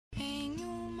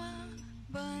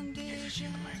If you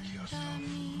make yourself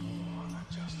more than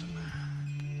just a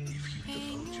man, if you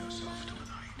devote yourself to an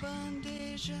ideal,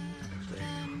 and if they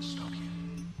can't stop you,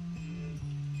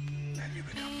 then you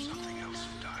become something else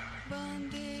entirely.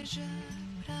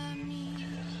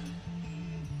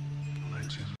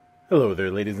 Legend. Hello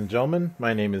there, ladies and gentlemen.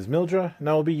 My name is Mildra, and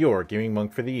I will be your gaming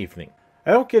monk for the evening.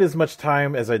 I don't get as much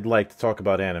time as I'd like to talk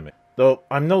about anime, though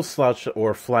I'm no slouch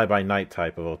or fly-by-night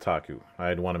type of otaku.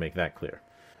 I'd want to make that clear.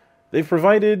 They've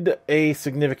provided a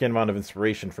significant amount of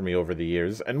inspiration for me over the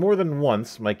years, and more than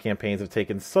once my campaigns have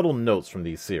taken subtle notes from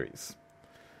these series.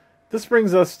 This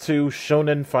brings us to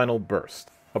Shonen Final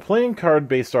Burst, a playing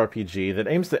card-based RPG that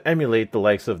aims to emulate the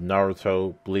likes of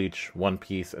Naruto, Bleach, One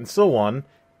Piece, and so on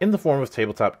in the form of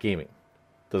tabletop gaming.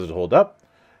 Does it hold up?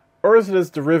 Or is it as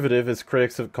derivative as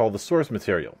critics have called the source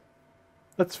material?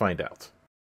 Let's find out.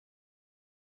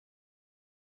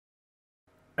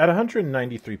 At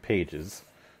 193 pages,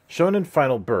 Shonen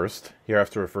Final Burst,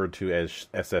 hereafter referred to as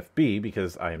SFB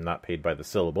because I am not paid by the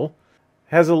syllable,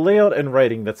 has a layout and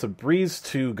writing that's a breeze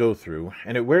to go through,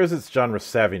 and it wears its genre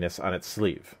savviness on its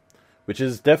sleeve, which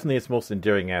is definitely its most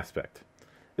endearing aspect.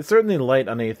 It's certainly light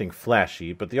on anything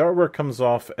flashy, but the artwork comes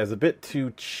off as a bit too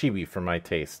chibi for my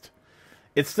taste.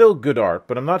 It's still good art,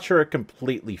 but I'm not sure it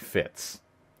completely fits.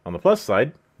 On the plus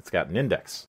side, it's got an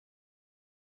index.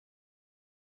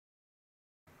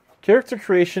 Character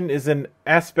creation is an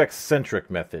aspect-centric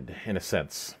method, in a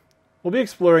sense. We'll be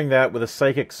exploring that with a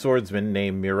psychic swordsman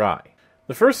named Mirai.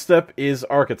 The first step is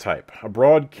archetype, a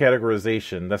broad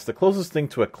categorization that's the closest thing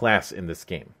to a class in this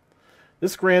game.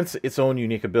 This grants its own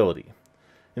unique ability.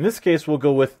 In this case, we'll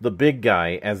go with the big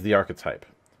guy as the archetype.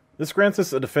 This grants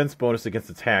us a defense bonus against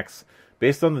attacks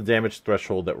based on the damage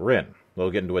threshold that we're in.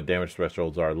 We'll get into what damage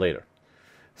thresholds are later.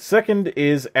 Second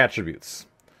is attributes.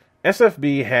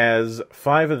 SFB has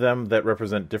 5 of them that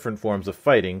represent different forms of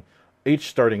fighting, each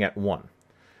starting at 1.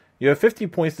 You have 50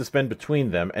 points to spend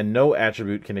between them, and no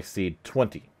attribute can exceed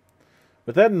 20.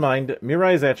 With that in mind,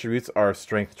 Mirai's attributes are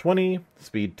Strength 20,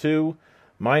 Speed 2,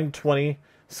 Mind 20,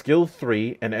 Skill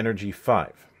 3, and Energy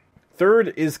 5.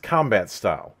 Third is combat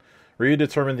style, where you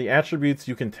determine the attributes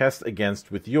you can test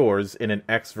against with yours in an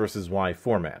X versus Y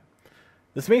format.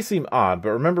 This may seem odd,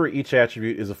 but remember each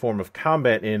attribute is a form of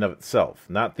combat in and of itself,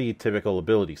 not the typical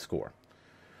ability score.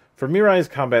 For Mirai's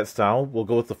combat style, we'll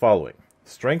go with the following: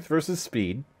 Strength versus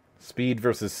Speed, Speed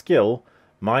versus Skill,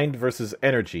 Mind versus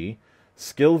Energy,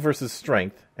 Skill versus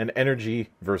Strength, and Energy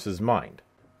versus Mind.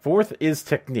 Fourth is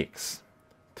Techniques.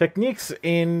 Techniques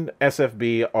in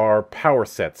SFB are power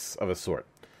sets of a sort,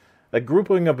 a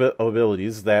grouping of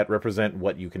abilities that represent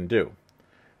what you can do.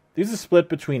 These are split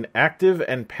between active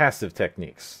and passive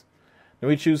techniques. Now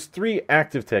we choose 3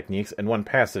 active techniques and 1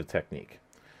 passive technique,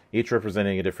 each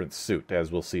representing a different suit,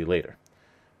 as we'll see later.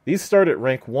 These start at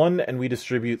rank 1 and we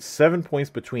distribute 7 points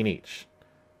between each.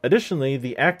 Additionally,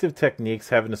 the active techniques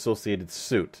have an associated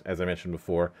suit, as I mentioned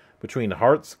before, between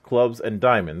hearts, clubs, and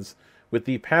diamonds, with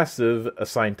the passive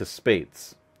assigned to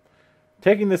spades.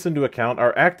 Taking this into account,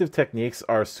 our active techniques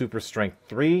are Super Strength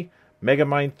 3, Mega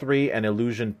Mind 3, and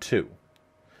Illusion 2.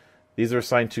 These are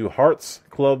assigned to hearts,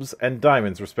 clubs, and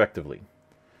diamonds, respectively.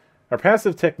 Our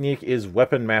passive technique is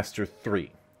Weapon Master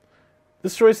 3.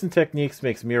 This choice in techniques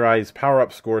makes Mirai's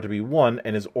power-up score to be 1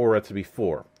 and his aura to be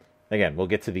 4. Again, we'll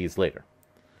get to these later.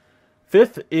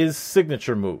 Fifth is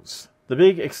signature moves, the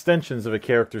big extensions of a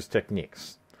character's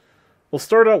techniques. We'll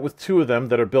start out with 2 of them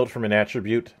that are built from an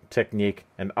attribute, technique,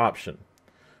 and option.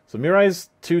 So Mirai's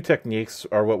 2 techniques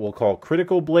are what we'll call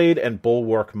Critical Blade and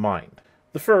Bulwark Mind.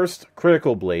 The first,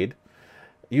 Critical Blade,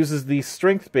 uses the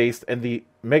strength-based and the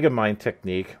Mega Mind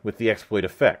technique with the exploit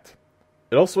effect.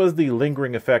 It also has the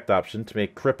lingering effect option to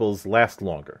make cripples last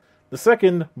longer. The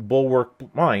second,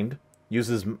 Bulwark Mind,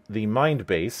 uses the Mind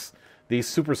base, the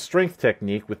super strength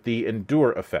technique with the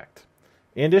Endure effect.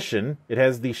 In addition, it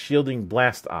has the Shielding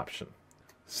Blast option.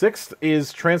 Sixth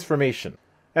is Transformation.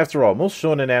 After all, most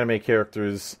shonen anime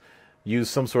characters use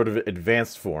some sort of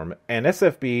advanced form, and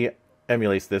SFB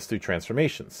emulates this through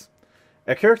transformations.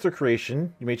 At character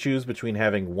creation, you may choose between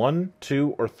having 1,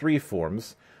 2, or 3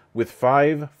 forms, with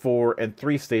 5, 4, and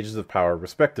 3 stages of power,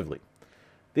 respectively.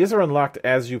 These are unlocked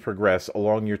as you progress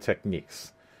along your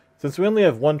techniques. Since we only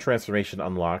have 1 transformation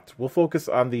unlocked, we'll focus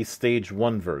on the Stage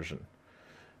 1 version.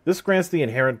 This grants the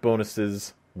inherent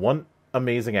bonuses 1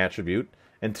 amazing attribute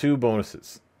and 2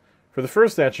 bonuses. For the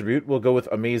first attribute, we'll go with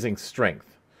Amazing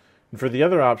Strength. And for the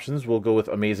other options, we'll go with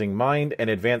Amazing Mind and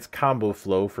Advanced Combo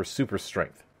Flow for Super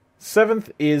Strength.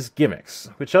 Seventh is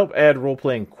gimmicks, which help add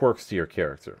role-playing quirks to your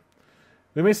character.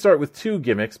 We may start with 2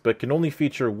 gimmicks, but can only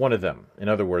feature 1 of them, in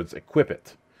other words, equip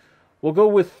it. We'll go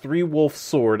with 3-Wolf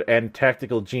Sword and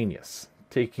Tactical Genius.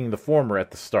 taking the former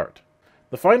at the start.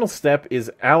 The final step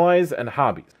is allies and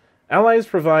hobbies. Allies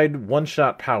provide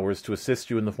one-shot powers to assist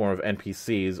you in the form of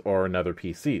NPCs or another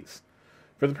PCs.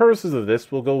 For the purposes of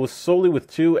this, we'll go solely with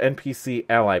 2 NPC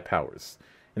ally powers.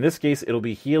 In this case, it'll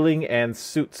be healing and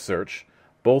suit search,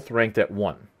 both ranked at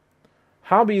 1.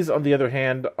 Hobbies, on the other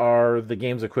hand, are the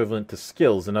game's equivalent to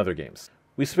skills in other games.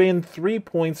 We spend 3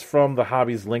 points from the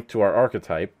hobbies linked to our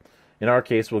archetype. In our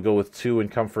case, we'll go with 2 in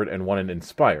Comfort and 1 in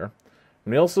Inspire.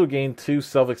 And we also gain 2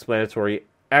 self-explanatory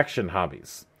action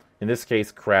hobbies. In this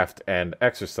case, Craft and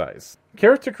Exercise.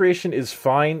 Character creation is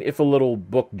fine, if a little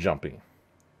book-jumping.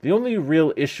 The only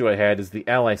real issue I had is the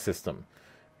ally system,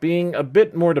 being a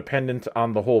bit more dependent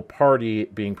on the whole party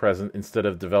being present instead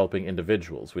of developing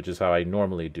individuals, which is how I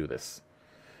normally do this.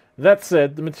 That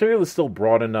said, the material is still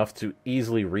broad enough to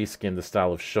easily reskin the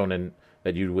style of shonen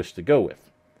that you'd wish to go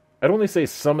with. I'd only say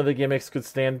some of the gimmicks could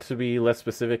stand to be less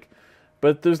specific,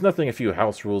 but there's nothing a few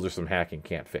house rules or some hacking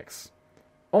can't fix.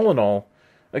 All in all,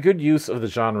 a good use of the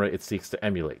genre it seeks to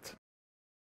emulate.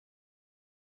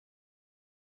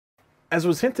 As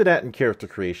was hinted at in character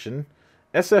creation,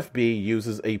 SFB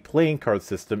uses a playing card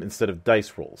system instead of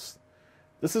dice rolls.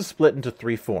 This is split into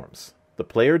 3 forms: the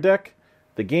player deck,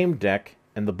 the game deck,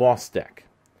 and the boss deck.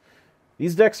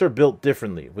 These decks are built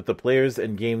differently, with the players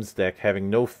and games deck having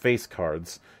no face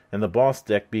cards, and the boss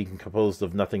deck being composed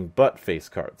of nothing but face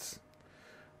cards.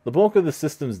 The bulk of the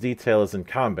system's detail is in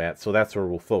combat, so that's where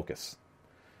we'll focus.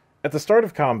 At the start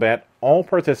of combat, all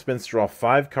participants draw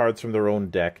 5 cards from their own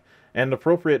deck and an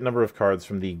appropriate number of cards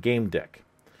from the game deck.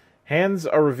 Hands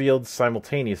are revealed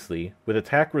simultaneously, with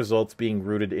attack results being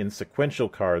rooted in sequential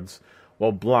cards,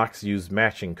 while blocks use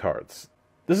matching cards.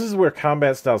 This is where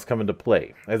combat styles come into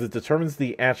play, as it determines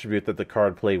the attribute that the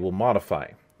card play will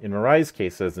modify. In Mirai's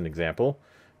case, as an example,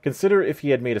 consider if he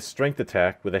had made a strength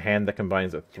attack with a hand that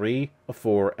combines a 3, a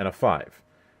 4, and a 5.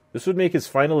 This would make his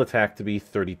final attack to be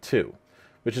 32.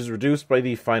 Which is reduced by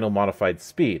the final modified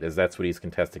speed, as that's what he's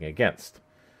contesting against.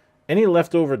 Any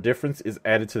leftover difference is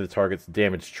added to the target's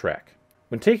damage track.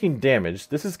 When taking damage,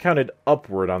 this is counted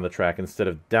upward on the track instead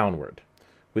of downward,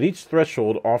 with each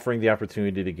threshold offering the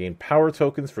opportunity to gain power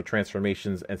tokens for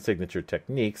transformations and signature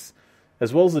techniques,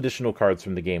 as well as additional cards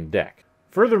from the game deck.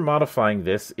 Further modifying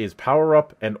this is Power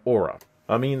Up and Aura,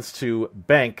 a means to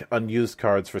bank unused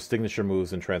cards for signature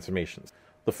moves and transformations.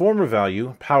 The former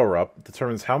value, Power Up,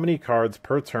 determines how many cards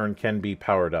per turn can be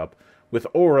powered up, with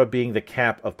Aura being the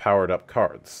cap of powered up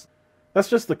cards. That's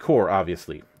just the core,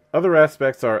 obviously. Other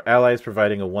aspects are allies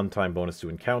providing a one-time bonus to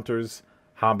encounters,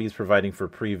 hobbies providing for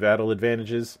pre-battle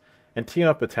advantages, and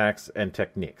team-up attacks and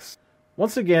techniques.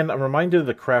 Once again, I'm reminded of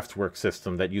the Craftwork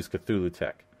system that used Cthulhu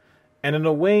tech, and in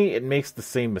a way it makes the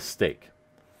same mistake.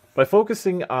 By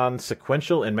focusing on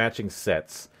sequential and matching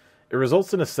sets, it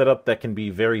results in a setup that can be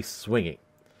very swingy.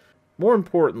 More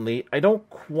importantly, I don't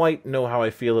quite know how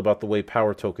I feel about the way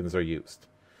power tokens are used.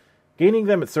 Gaining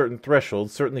them at certain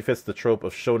thresholds certainly fits the trope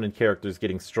of shonen characters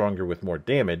getting stronger with more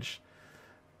damage,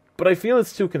 but I feel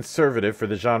it's too conservative for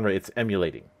the genre it's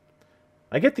emulating.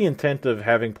 I get the intent of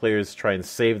having players try and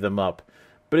save them up,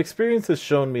 but experience has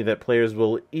shown me that players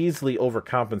will easily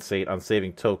overcompensate on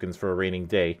saving tokens for a raining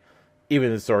day,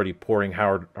 even if it's already pouring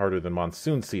harder than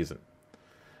monsoon season.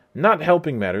 Not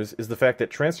helping matters is the fact that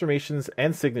transformations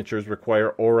and signatures require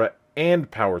aura and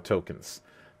power tokens,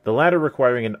 the latter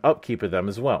requiring an upkeep of them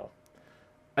as well.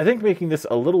 I think making this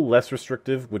a little less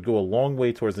restrictive would go a long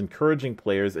way towards encouraging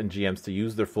players and GMs to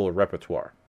use their full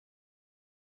repertoire.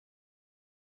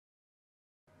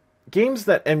 Games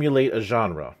that emulate a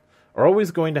genre are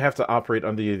always going to have to operate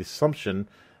under the assumption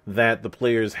that the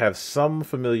players have some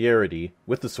familiarity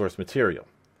with the source material.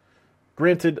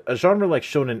 Granted, a genre like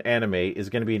shonen anime is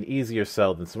going to be an easier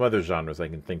sell than some other genres I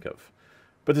can think of,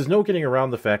 but there's no getting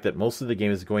around the fact that most of the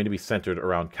game is going to be centered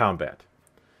around combat.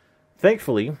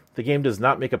 Thankfully, the game does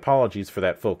not make apologies for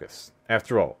that focus.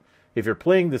 After all, if you're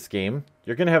playing this game,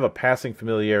 you're going to have a passing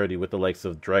familiarity with the likes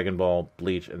of Dragon Ball,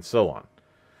 Bleach, and so on.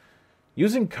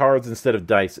 Using cards instead of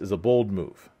dice is a bold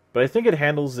move, but I think it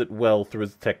handles it well through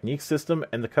its technique system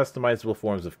and the customizable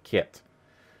forms of kit.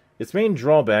 Its main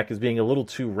drawback is being a little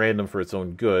too random for its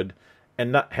own good,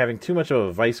 and not having too much of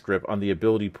a vice grip on the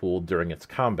ability pool during its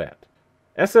combat.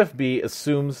 SFB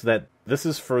assumes that this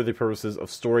is for the purposes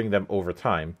of storing them over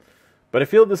time, but I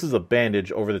feel this is a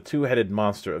bandage over the two-headed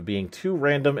monster of being too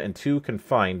random and too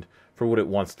confined for what it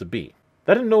wants to be.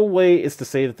 That in no way is to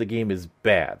say that the game is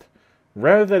bad,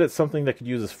 rather that it's something that could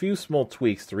use a few small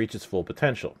tweaks to reach its full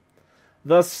potential.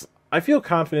 Thus, I feel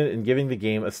confident in giving the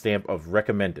game a stamp of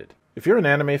recommended. If you're an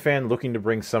anime fan looking to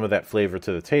bring some of that flavor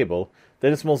to the table,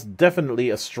 then it's most definitely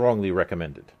a strongly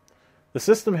recommended. The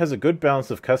system has a good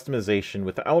balance of customization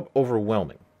without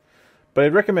overwhelming, but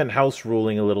I'd recommend house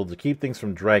ruling a little to keep things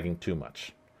from dragging too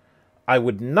much. I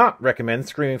would not recommend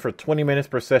screaming for 20 minutes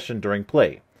per session during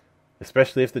play,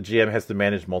 especially if the GM has to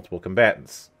manage multiple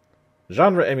combatants.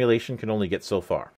 Genre emulation can only get so far.